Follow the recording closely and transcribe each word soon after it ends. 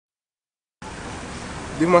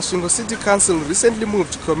The Masvingo City Council recently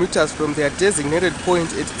moved commuters from their designated point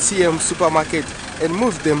at TM Supermarket and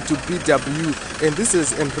moved them to BW, and this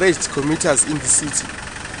has enraged commuters in the city.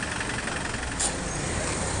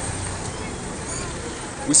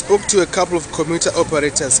 We spoke to a couple of commuter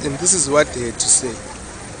operators and this is what they had to say.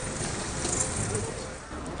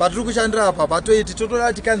 Patru kushandira apa patoiti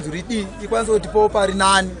totoda tikanzuridi ikwanisa kutipo pari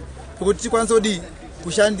nani pekuti tikwanisa kudi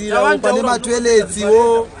kushandira pane matoilets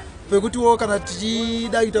wo pekuti wo kana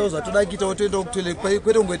tichida kuita zvatoda kuita wotoenda kutoilet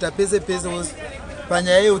kwete kungoita pese pese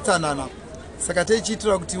panyaya yeutsanana. Saka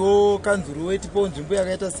tichiitira kuti wo kanzuru wetipo nzvimbo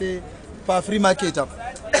yakaita se pa free market apa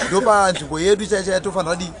ndopa nzvimbo yedu chaicha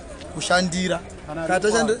yatofanira kudi kushandira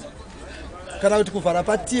kana kuti kuvhara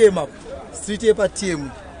pa TM apa street yepa TM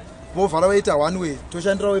vovhara vaita one way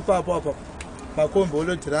toshandira ipapo apa makombi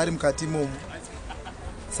olodhira ari mukati imomo.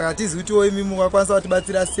 Saka tizi kuti wo imi mukakwanisa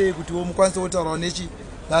kutibatsira sei kuti wo mukwanisa kutaurawo nechi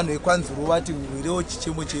vanhu vekwanzuru vati uwirewo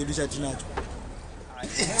chichemo chedu chatinacho.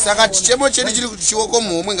 Saka chichemo chedu chiri kuti chiwoko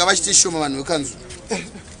muhomwe ngavachite shoma vanhu vekanzuru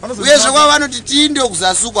uye zvekwa vanoti tiinde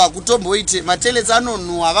kuzasukwa kutomboite mateleti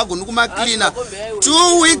anonhuhwa havagoni kumaklina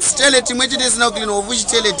 2 weeks teleti imwe chete isina kuklina ofuchi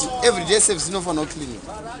teleti everyday service inofanira kuklina.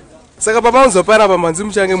 Saka pamanzopara pamanzi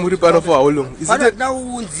muchange muri pano for how long? Pana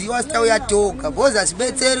unziwa stauya toka bozi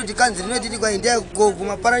asibetseri kuti kanzuru inoti kwaendea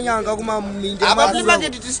kumaparanyanga kumaminda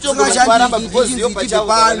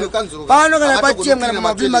pano kana patiem kana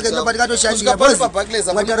mumabli market ndo patikatoshandira bozi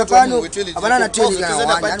mataro pano apana na toni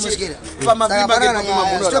kana mushikira pamabli market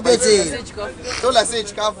kumamuno stobetseri tola sei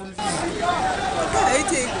chikafu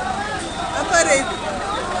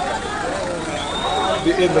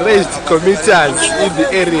the enraged commuters in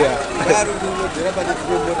the area.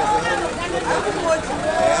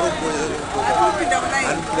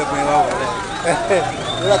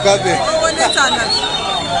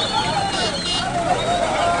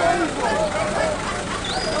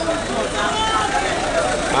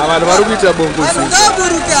 Abantu bari kwita bongozi.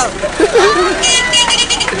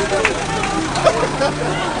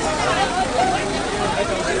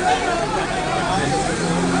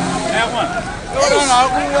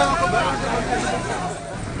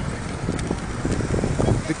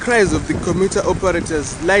 The cries of the commuter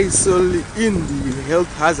operators lie solely in the health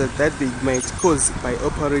hazard that they might cause by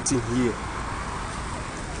operating here.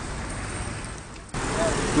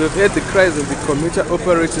 We have heard the cries of the commuter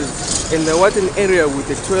operators, and they want an area with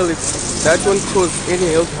a toilet that won't cause any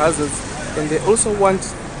health hazards, and they also want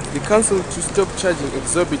the council to stop charging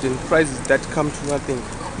exorbitant prices that come to nothing.